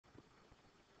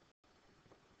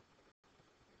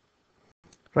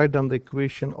Write down the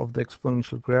equation of the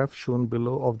exponential graph shown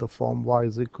below of the form y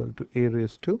is equal to a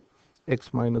raised to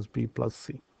x minus b plus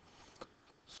c.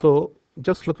 So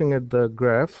just looking at the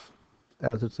graph,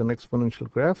 as it's an exponential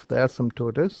graph, the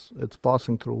asymptote is it's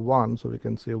passing through 1, so we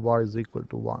can say y is equal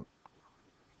to 1.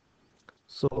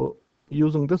 So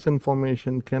using this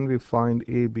information, can we find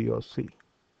a, b, or c?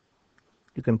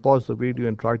 You can pause the video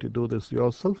and try to do this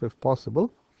yourself if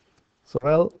possible. So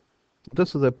well,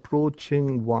 this is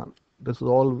approaching 1. This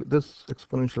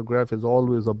exponential graph is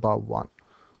always above 1.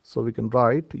 So we can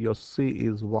write your c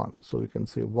is 1. So we can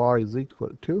say y is equal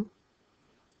to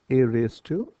a raised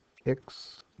to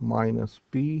x minus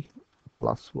b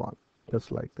plus 1,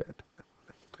 just like that.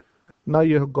 Now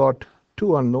you have got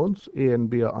two unknowns, a and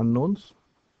b are unknowns,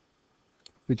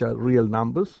 which are real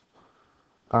numbers.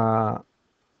 Or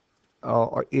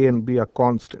a and b are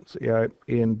constants. A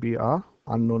and b are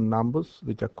unknown numbers,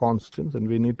 which are constants, and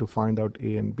we need to find out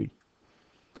a and b.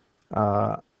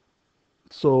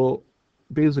 So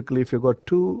basically, if you've got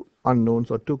two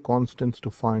unknowns or two constants to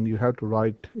find, you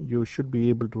should be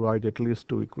able to write at least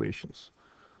two equations.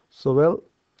 So well,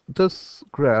 this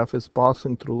graph is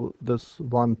passing through this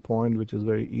one point, which is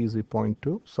very easy point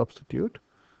to substitute,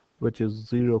 which is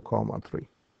 0, 3.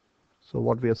 So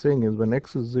what we are saying is when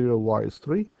x is 0, y is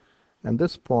 3, and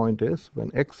this point is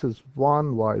when x is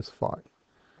 1, y is 5.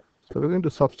 So we're going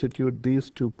to substitute these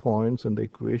 2 points in the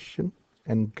equation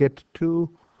and get two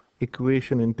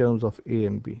equation in terms of a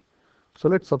and b. So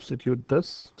let's substitute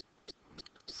this.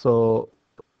 So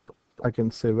I can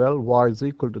say, well, y is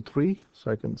equal to 3.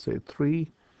 So I can say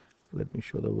 3, let me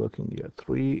show the working here.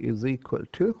 3 is equal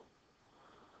to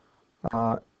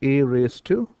a raised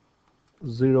to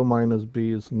 0 minus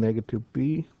b is negative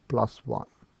b plus 1.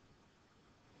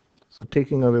 So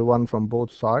taking away 1 from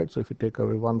both sides. So if you take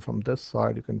away 1 from this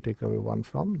side, you can take away 1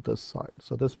 from this side.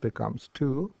 So this becomes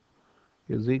 2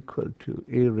 is equal to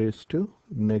a raised to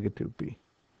negative b.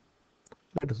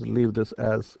 Let us leave this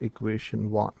as equation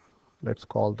 1. Let's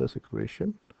call this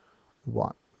equation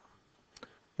 1.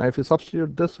 Now if you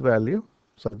substitute this value,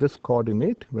 so this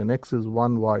coordinate, when x is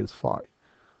 1, y is 5.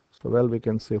 So well, we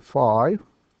can say 5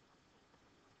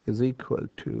 is equal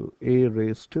to a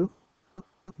raised to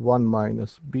 1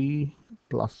 minus b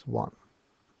plus 1.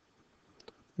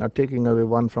 Now taking away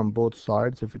 1 from both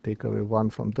sides, if you take away 1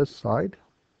 from this side,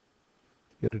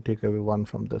 you have to take away 1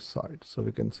 from this side. So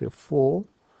we can say 4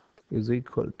 is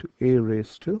equal to a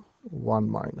raised to 1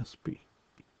 minus b.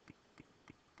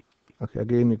 Okay,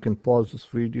 again, you can pause this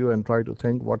video and try to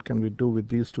think what can we do with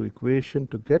these two equations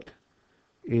to get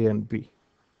a and b.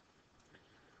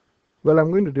 Well,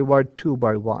 I'm going to divide 2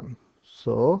 by 1.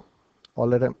 So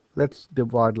let's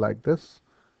divide like this.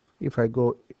 If I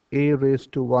go a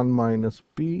raised to 1 minus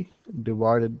b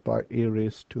divided by a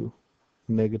raised to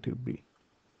negative b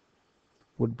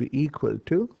would be equal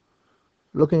to,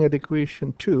 looking at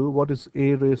equation 2, what is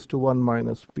a raised to 1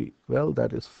 minus b? Well,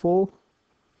 that is 4,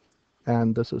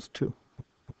 and this is 2.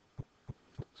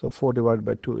 So 4 divided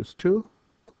by 2 is 2.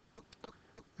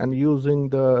 And using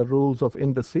the rules of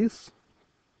indices,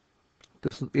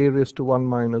 this is a raised to 1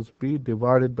 minus b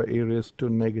divided by a raised to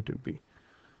negative b.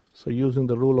 So using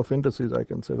the rule of indices, I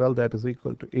can say, well, that is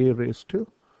equal to a raised to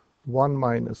 1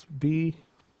 minus b,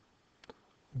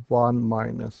 1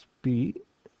 minus b.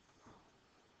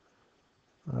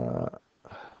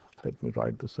 Let me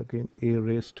write this again, a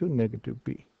raised to negative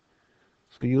b.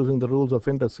 So using the rules of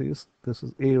indices, this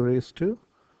is a raised to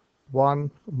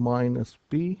 1 minus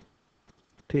b,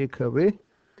 take away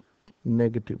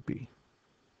negative b,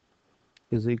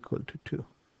 is equal to 2.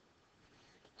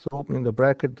 So opening the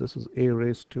bracket, this is a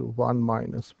raised to 1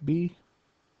 minus b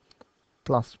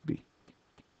plus b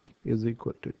is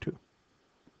equal to 2.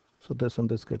 So this and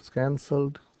this gets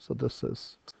cancelled. So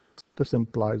this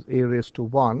implies a raised to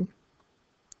 1.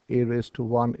 A raised to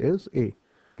 1 is a.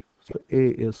 So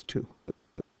a is 2.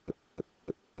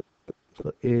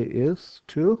 So a is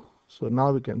 2. So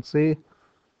now we can say,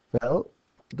 well,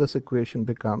 this equation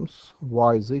becomes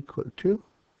y is equal to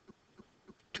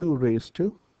 2 raised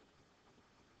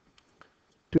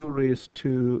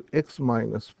to x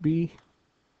minus b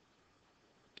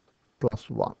plus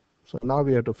 1. So now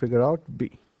we have to figure out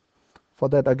b. For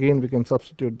that, again, we can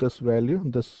substitute this value,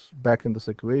 this back in this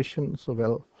equation. So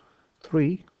well,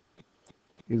 3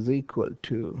 is equal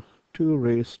to 2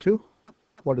 raised to,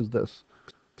 what is this?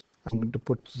 I'm going to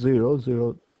put 0.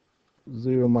 0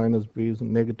 minus b is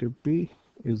negative b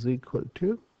is equal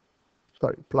to,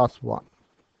 plus 1.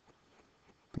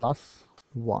 Plus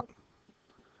 1.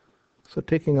 So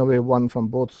taking away 1 from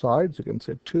both sides, you can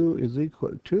say 2 is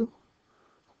equal to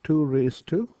 2 raised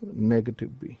to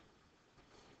negative b.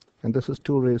 And this is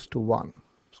 2 raised to 1.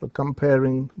 So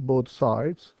comparing both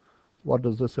sides, what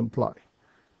does this imply?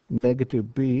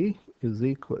 Negative b is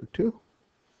equal to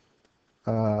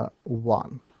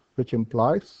 1, which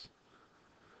implies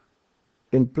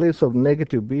in place of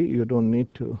negative b, you don't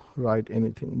need to write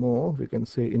anything more. We can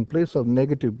say in place of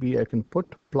negative b, I can put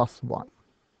plus 1.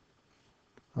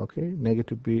 Okay,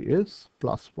 negative b is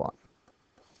plus 1.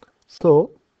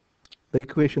 So the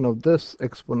equation of this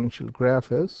exponential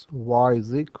graph is y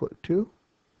is equal to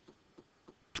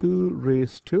 2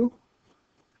 raised to,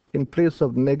 in place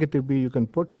of negative b, you can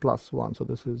put plus 1. So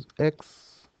this is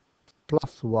x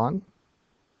plus 1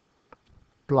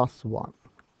 plus 1.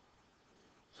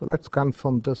 So let's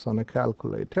confirm this on a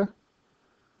calculator.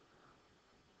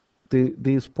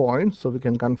 These points, so we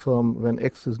can confirm when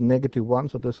x is negative 1,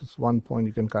 so this is 1 point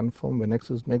you can confirm. When x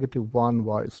is negative 1,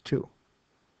 y is 2.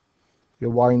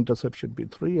 Your y-intercept should be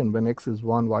 3, and when x is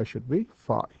 1, y should be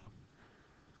 5.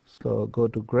 So go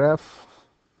to graph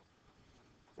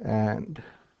and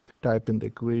type in the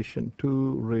equation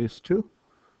 2 raised to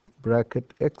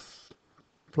bracket x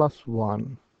plus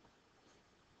 1.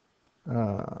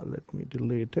 Let me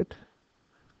delete it.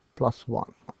 Plus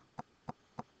 1.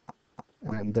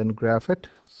 And then graph it,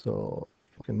 so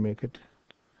you can make it.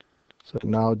 So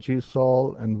now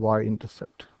g-sol and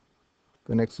y-intercept.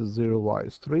 When x is 0, y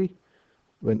is 3.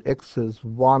 When x is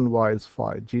 1, y is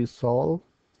 5. G-sol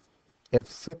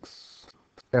f6,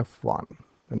 f1.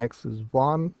 When x is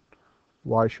 1,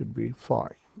 y should be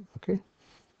 5. Okay.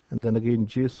 And then again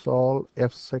g-sol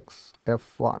f6,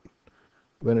 f1.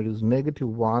 When it is negative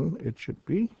 1, it should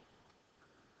be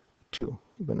 2.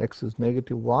 When x is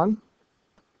negative 1,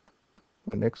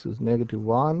 when x is negative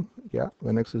 1, yeah,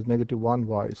 when x is negative 1,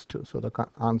 y is 2. So the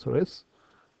answer is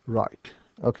right.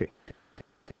 Okay.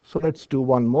 So let's do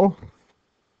one more.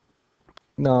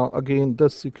 Now again,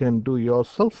 this you can do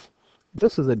yourself.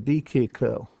 This is a decay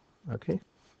curve. Okay.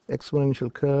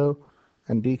 Exponential curve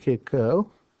and decay curve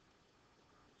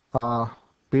are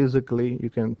basically, you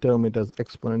can term it as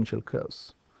exponential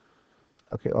curves.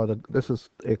 Okay, or this is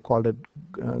called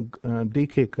a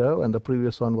decay curve, and the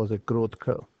previous one was a growth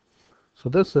curve. So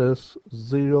this is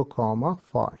 0 comma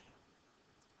 5.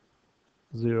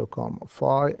 0 comma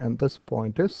 5, and this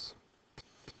point is,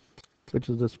 which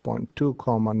is this point, 2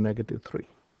 comma negative 3.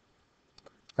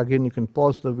 Again, you can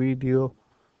pause the video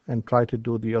and try to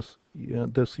do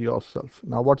this yourself.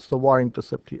 Now what's the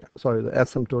y-intercept here? Sorry, the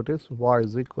asymptote is y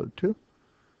is equal to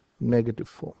negative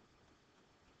 4.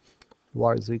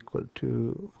 Y is equal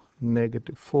to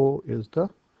negative 4 is the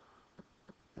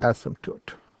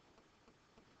asymptote.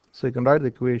 So you can write the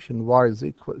equation y is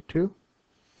equal to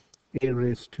a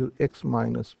raised to x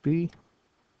minus b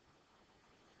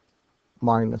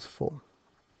minus 4.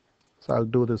 So I'll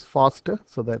do this faster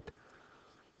so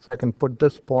I can put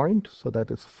this point, so that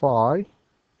is phi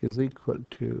is equal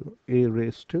to a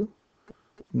raised to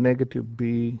negative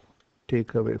b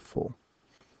take away 4.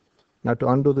 Now to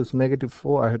undo this negative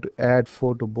 4, I have to add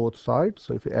 4 to both sides.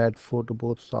 So if you add 4 to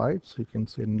both sides, you can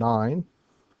say 9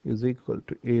 is equal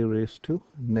to a raised to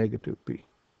negative b.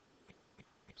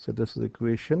 So this is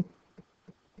equation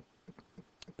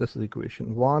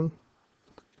 1.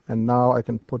 And now I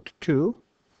can put 2.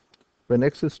 When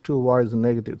x is 2, y is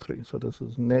negative 3. So this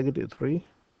is negative 3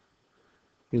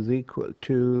 is equal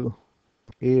to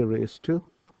a raised to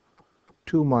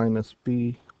 2 minus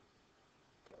b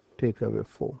take away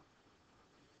 4.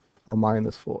 Or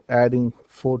minus 4. Adding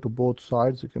 4 to both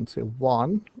sides, you can say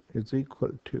 1 is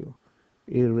equal to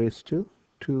a raised to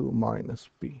 2 minus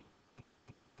b.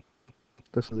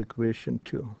 This is equation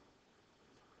 2.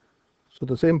 So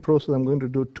the same process, I'm going to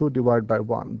do 2 divided by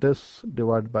 1. This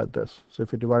divided by this. So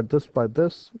if you divide this by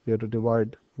this, you have to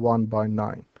divide 1 by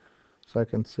 9. So I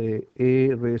can say a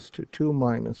raised to 2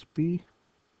 minus b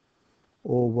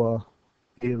over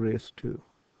a raised to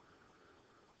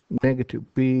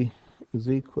negative b is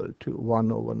equal to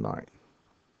 1 over 9.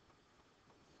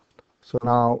 So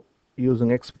now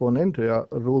using exponent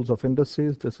rules of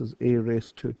indices, this is a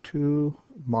raised to 2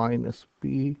 minus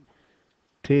b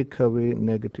take away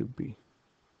negative b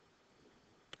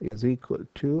is equal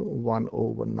to 1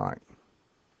 over 9.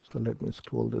 So let me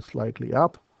scroll this slightly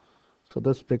up. So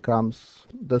this becomes,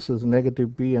 this is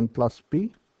negative b and plus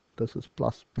b. This is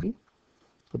plus b.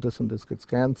 So this and this gets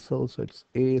cancelled. So it's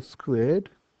a squared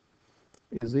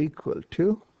is equal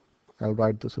to, I'll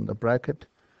write this in the bracket.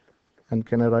 And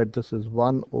can I write this as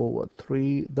 1 over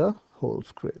 3 the whole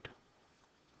squared.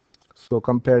 So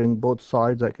comparing both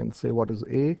sides, I can say what is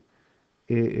a?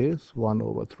 A is 1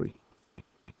 over 3.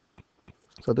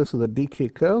 So this is a decay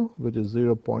curve, which is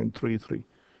 0.33.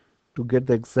 To get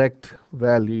the exact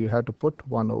value, you have to put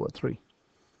 1 over 3.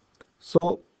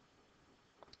 So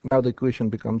Now the equation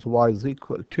becomes y is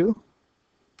equal to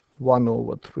 1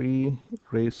 over 3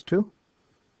 raised to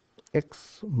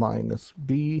x minus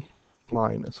b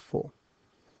minus 4.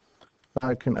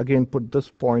 I can again put this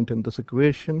point in this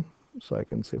equation, so I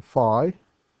can say phi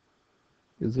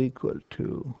is equal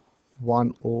to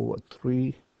 1 over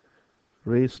 3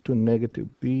 raised to negative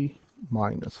b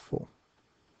minus 4.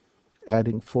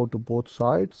 Adding 4 to both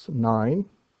sides, 9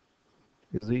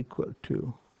 is equal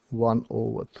to 1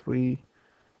 over 3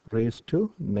 raised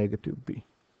to negative b.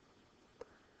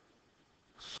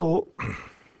 So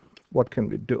what can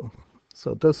we do?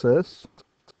 So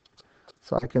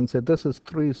I can say this is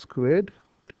 3 squared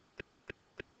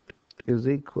is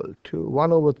equal to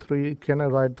 1 over 3. Can I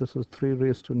write this as 3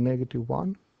 raised to negative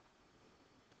 1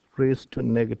 raised to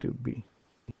negative b?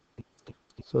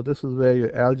 So this is where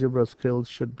your algebra skills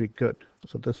should be good.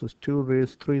 So this is 2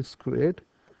 raised 3 squared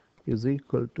is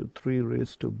equal to 3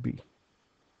 raised to b.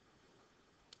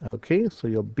 Okay, so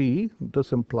your b,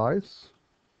 this implies,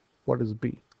 what is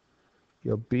b?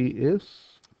 Your b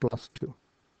is plus 2.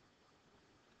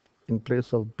 In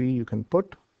place of b, you can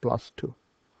put plus 2.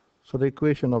 So the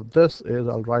equation of this is,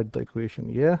 I'll write the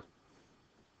equation here.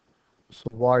 So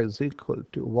y is equal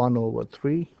to 1 over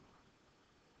 3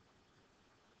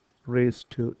 raised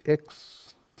to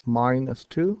x minus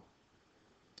 2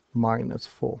 minus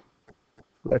 4.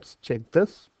 Let's check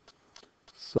this.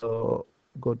 So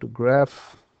go to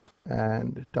graph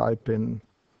and type in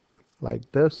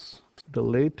like this,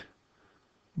 delete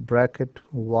bracket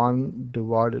 1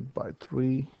 divided by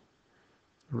 3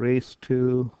 raised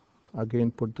to, again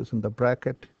put this in the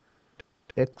bracket,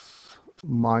 x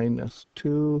minus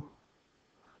 2,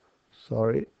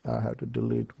 sorry, I have to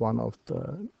delete one of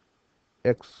the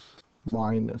x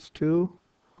minus 2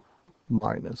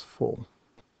 minus 4.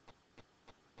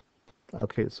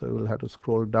 Okay, so we'll have to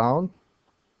scroll down.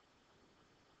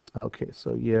 Okay,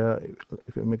 so yeah,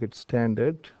 if you make it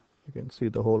standard, you can see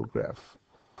the whole graph.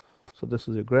 So this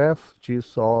is a graph,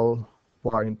 g-sol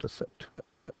y-intercept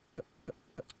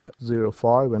 0,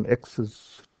 5, when x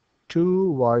is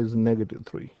 2, y is negative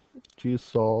 3.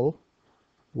 g-sol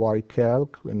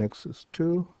y-calc when x is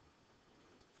 2,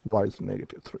 y is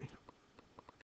negative 3.